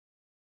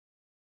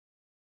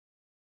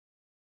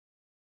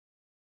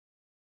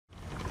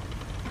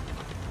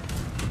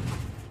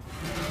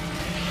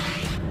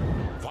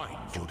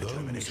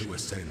Those who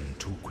ascend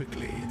too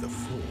quickly, the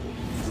fall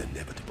is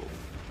inevitable.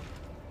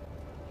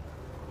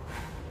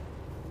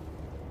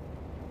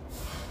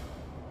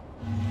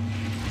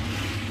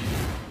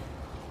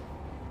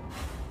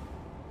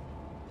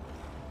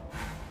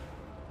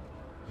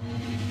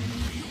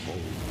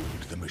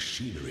 Behold the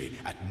machinery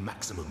at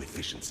maximum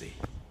efficiency.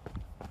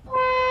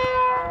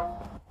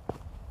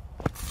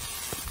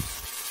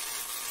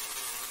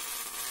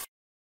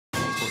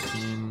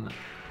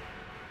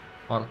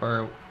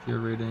 Modifier tier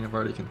rating I've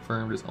already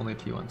confirmed is only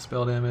T1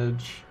 spell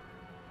damage.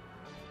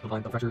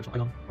 Divine the pressure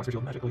item, monster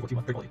shield magically for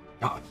T1 critically.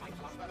 God.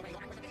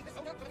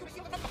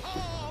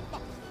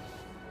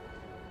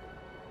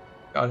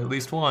 Got at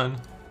least one.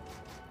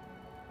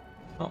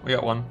 Oh, we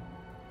got one.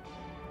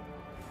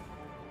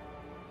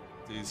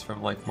 These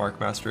from like Mark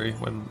Mastery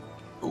when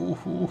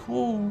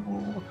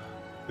ooh,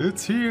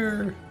 it's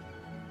here.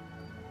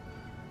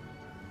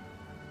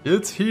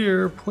 It's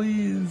here,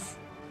 please.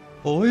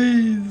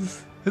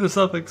 Please. Hit a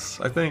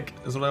suffix, I think,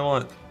 is what I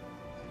want.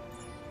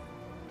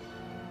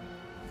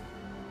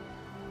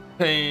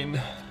 Pain.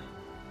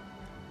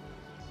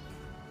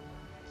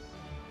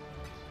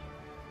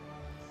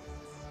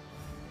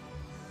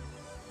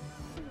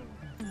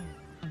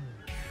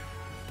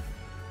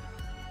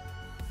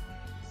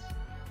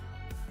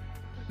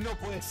 No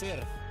puede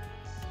ser.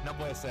 No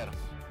puede ser.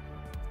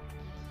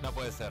 No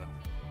puede ser.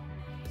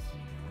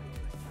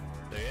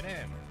 ¿Te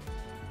viene?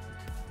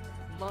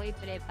 Voy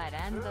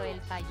preparando el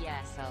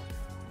payaso.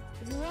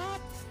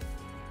 What?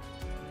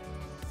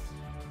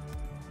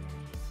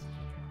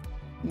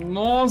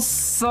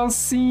 Nossa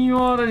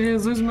senhora,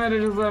 Jesus,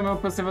 Maria José, meu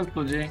PC vai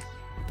explodir.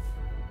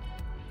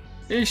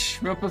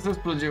 Ixi, meu PC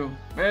explodiu.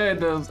 Meu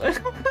Deus.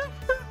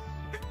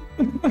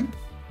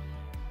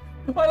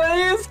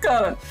 Olha isso,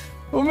 cara.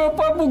 O meu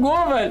pai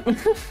bugou, velho.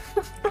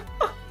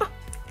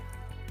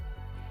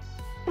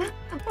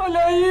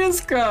 Olha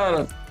isso,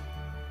 cara.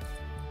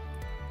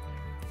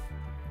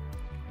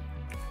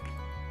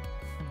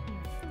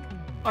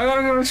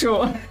 Agora que eu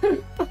show. Oh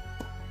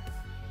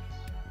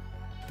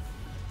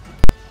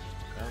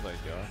my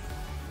god.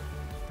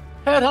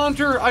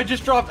 Headhunter! I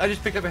just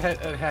picked up a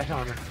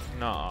headhunter.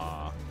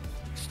 Nah.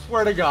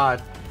 Swear to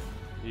God.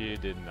 You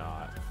did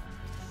not.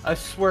 I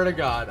swear to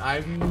God.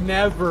 I've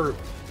never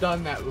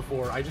done that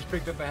before. I just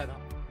picked up a headhunter.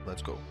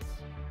 Let's go.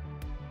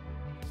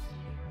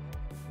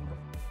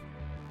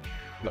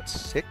 Got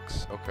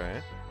 6.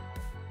 Okay.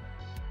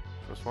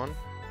 First one.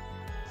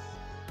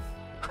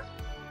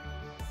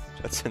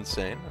 That's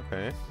insane.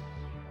 Okay.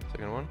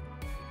 Second one.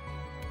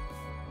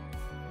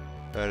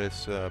 That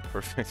is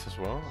perfect as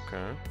well.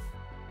 Okay.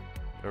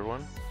 Third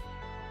one.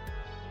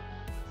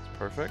 It's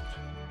perfect.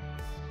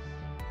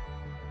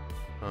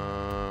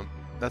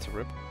 That's a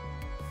rip.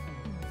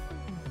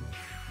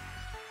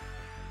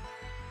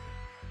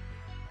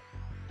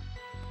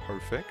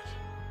 Perfect.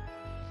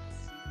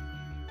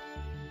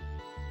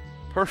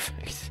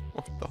 Perfect.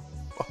 What the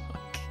fuck?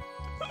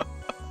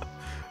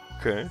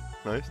 Okay.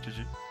 Nice.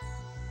 GG.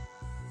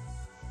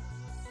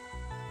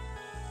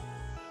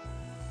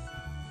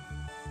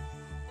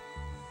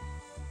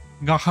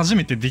 が初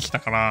めてできた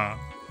から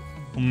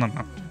こんなん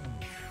なった。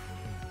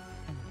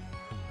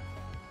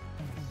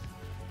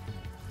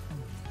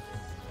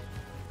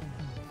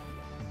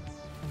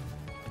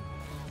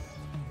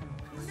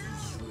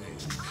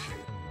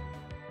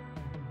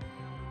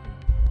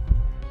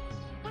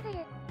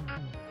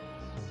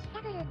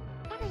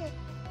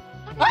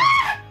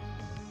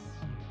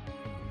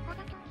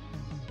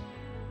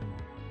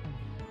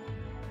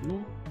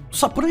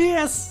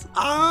Сопресс!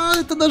 А,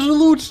 это даже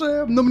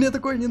лучше! Но мне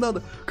такое не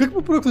надо. Как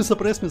бы прокнуть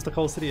сопресс вместо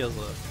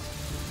хаос-реза?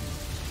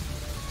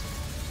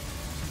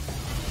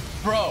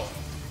 Bro!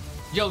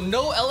 Yo,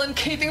 no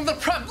LNK thing of the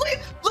prep!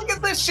 Look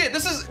at this shit!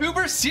 This is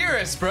uber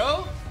serious,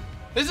 bro!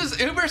 This is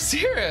uber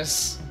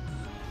serious!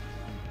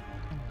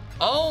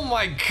 Oh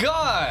my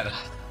god!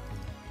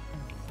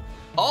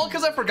 All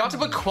because I forgot to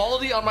put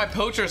quality on my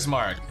poacher's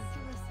mark.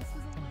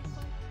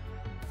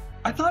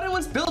 I thought it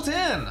was built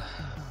in!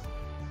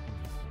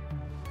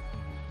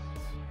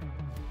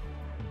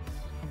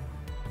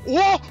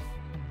 Oh!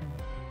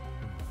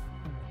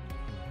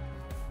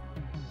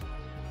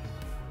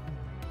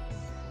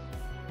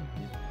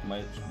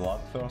 Mage blood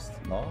first?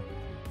 No?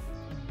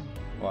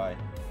 Why?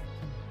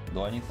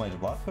 Do I need mage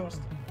blood first?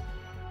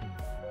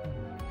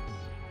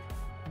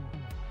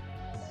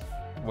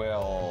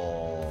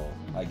 Well,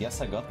 I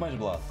guess I got mage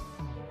blood.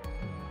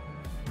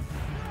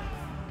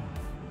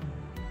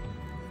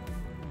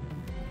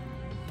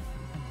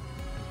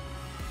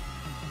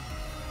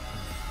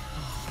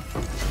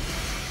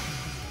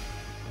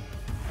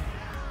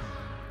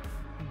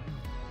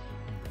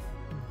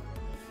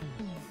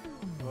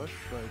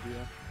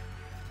 Idea.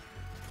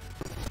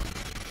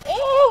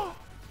 Oh!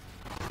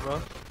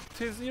 Run.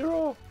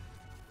 T0!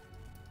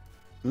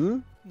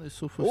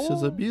 Суфы все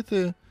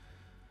забиты.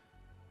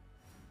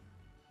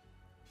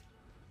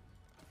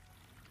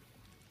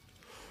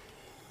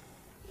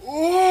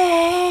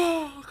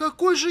 О,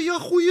 какой же я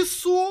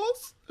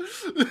хуесос!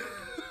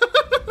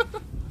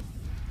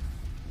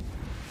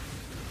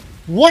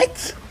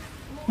 What?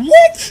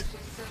 What?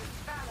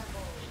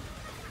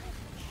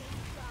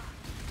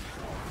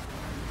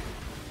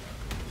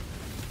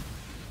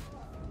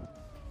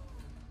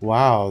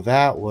 Wow,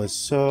 that was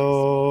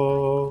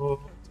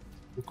so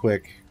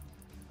quick.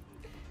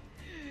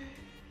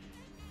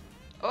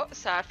 Oh,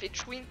 ça a fait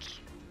chwink.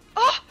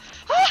 Oh!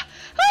 Ah!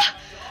 Ah!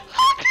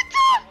 Ah!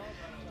 Putain!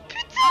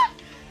 Putain!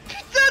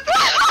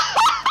 Putain!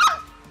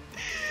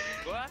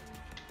 Quoi?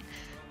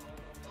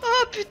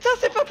 Oh putain,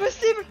 c'est pas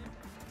possible!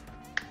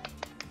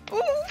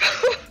 Ouh!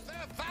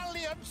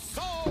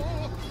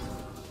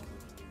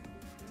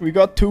 We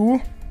got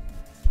 2.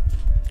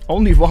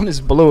 Only 1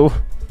 is blue.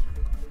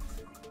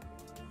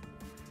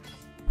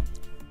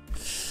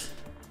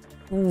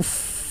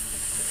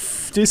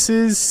 Oof. This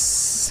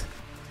is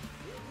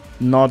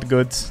not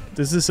good.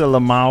 This is a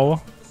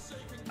Lamau.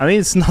 I mean,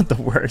 it's not the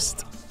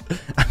worst.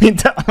 I mean,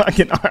 the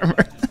fucking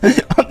armor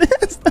on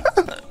this.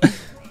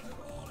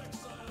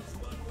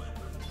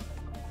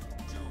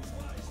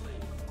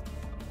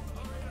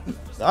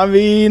 I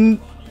mean,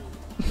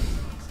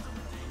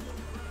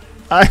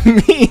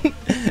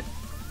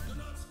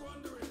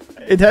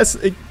 it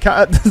doesn't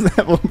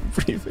have a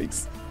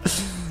prefix.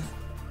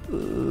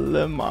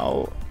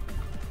 Lemao.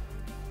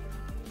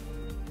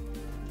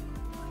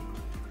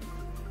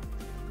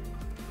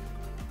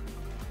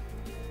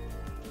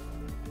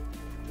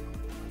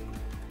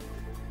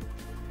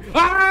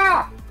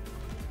 А!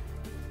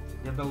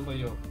 Я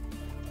долбоёб.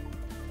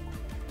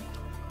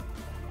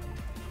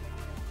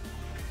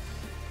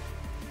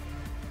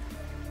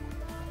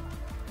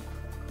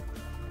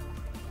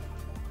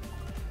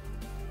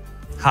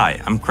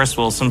 Hi, I'm Chris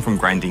Wilson from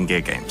Grinding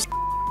Gear Games.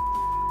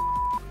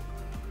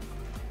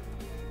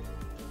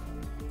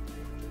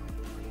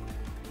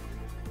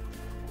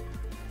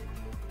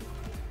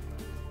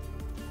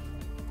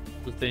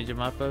 O trem de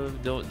mapa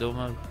deu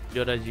uma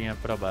pioradinha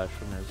pra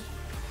baixo mesmo.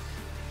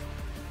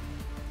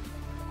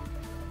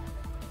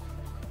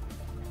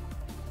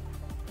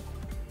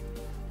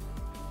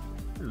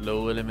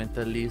 Low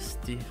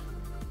Elementalist.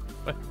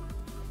 Ué.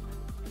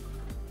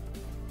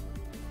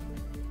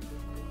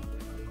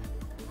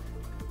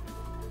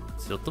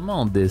 Se eu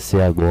tomar um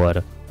DC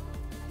agora.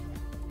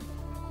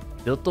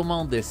 Se eu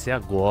tomar um DC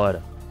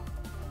agora.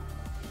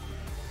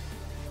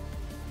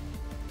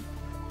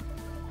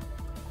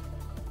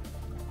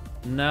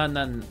 Não,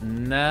 não,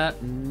 não,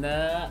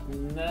 não,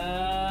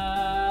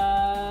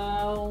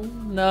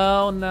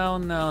 não, não,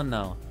 não,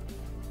 não.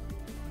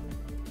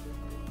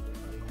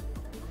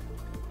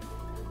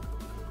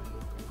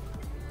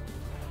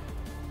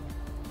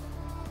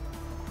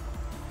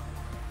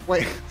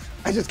 Wait,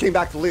 I just came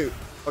back to loot.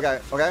 Okay,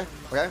 okay,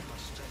 okay.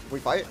 We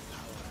fight?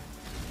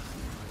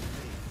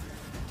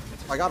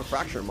 I got a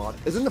fracture mod.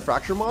 Isn't the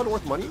fracture mod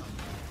worth money?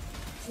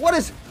 What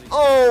is...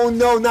 Oh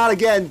no, not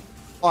again.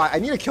 Alright, I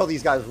need to kill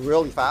these guys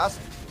really fast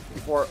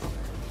before...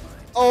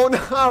 Oh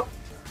no!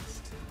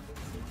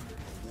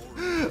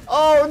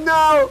 Oh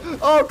no!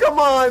 Oh come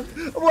on!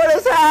 What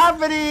is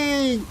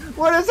happening?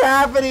 What is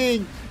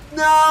happening?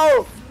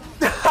 No!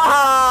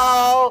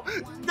 No!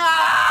 No!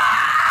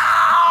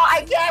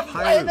 I can't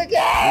play the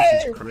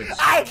game!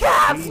 I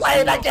can't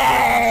play the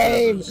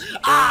game!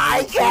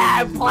 I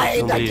can't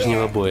play the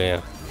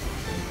game!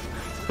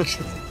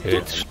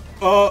 It's...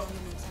 Oh!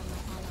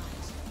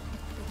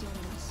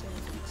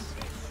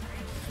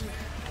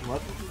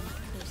 What?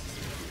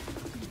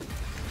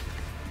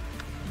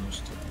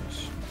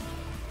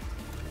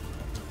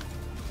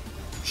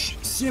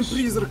 Семь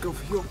призраков,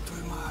 ёб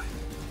твою мать.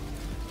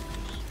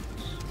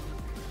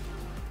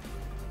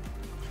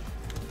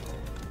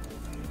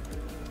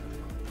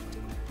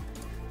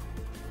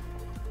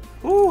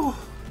 Ooh.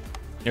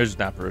 Here's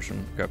an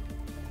apparition. Okay.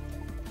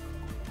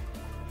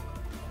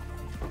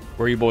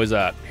 Where are you boys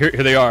at? Here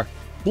they are.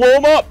 Blow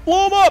them up!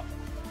 Blow them up!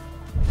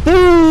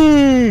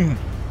 Boom!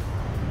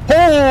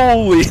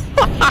 Holy!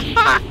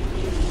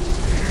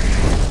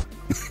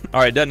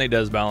 Alright, detonate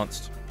is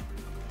balanced.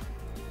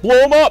 Blow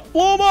them up!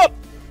 Blow them up!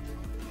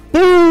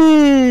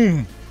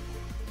 Boom!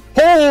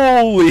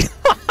 Holy!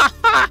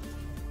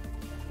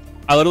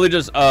 I literally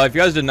just, if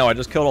you guys didn't know, I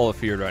just killed all the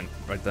feared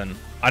right then.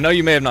 I know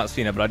you may have not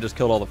seen it, but I just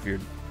killed all the feared.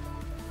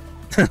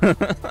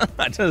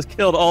 I just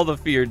killed all the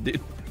feared,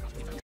 dude.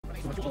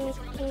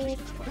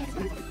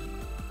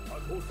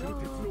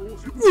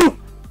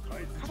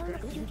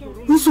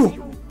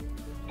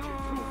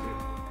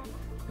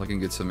 Looking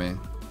good to me.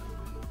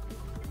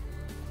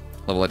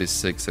 Level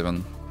 86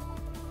 even.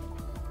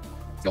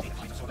 Go.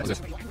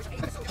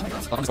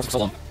 So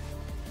long.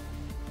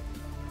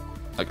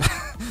 Like,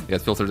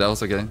 get filtered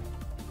out again.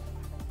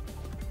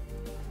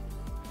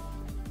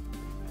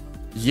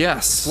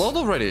 Yes, slowed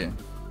already.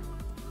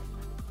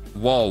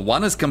 Wow,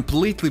 one is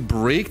completely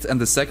bricked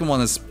and the second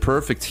one is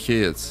perfect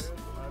hit.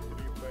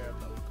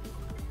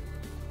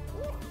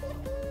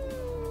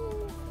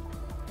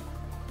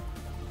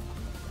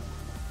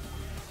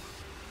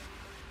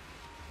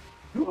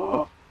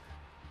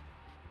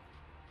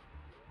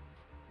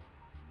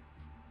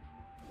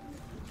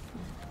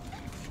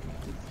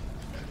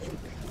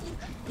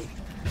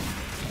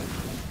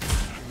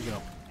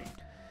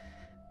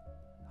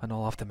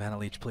 Annul off the mana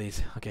leech,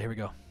 please. Okay, here we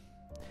go.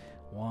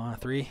 1,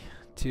 3,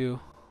 2,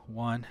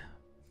 1.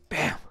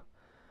 Bam!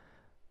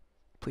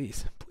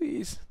 Please,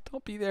 please,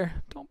 don't be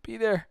there. Don't be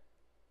there.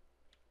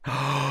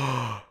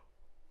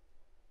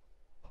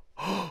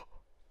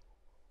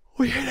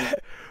 We hit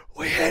it.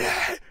 We hit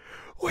it.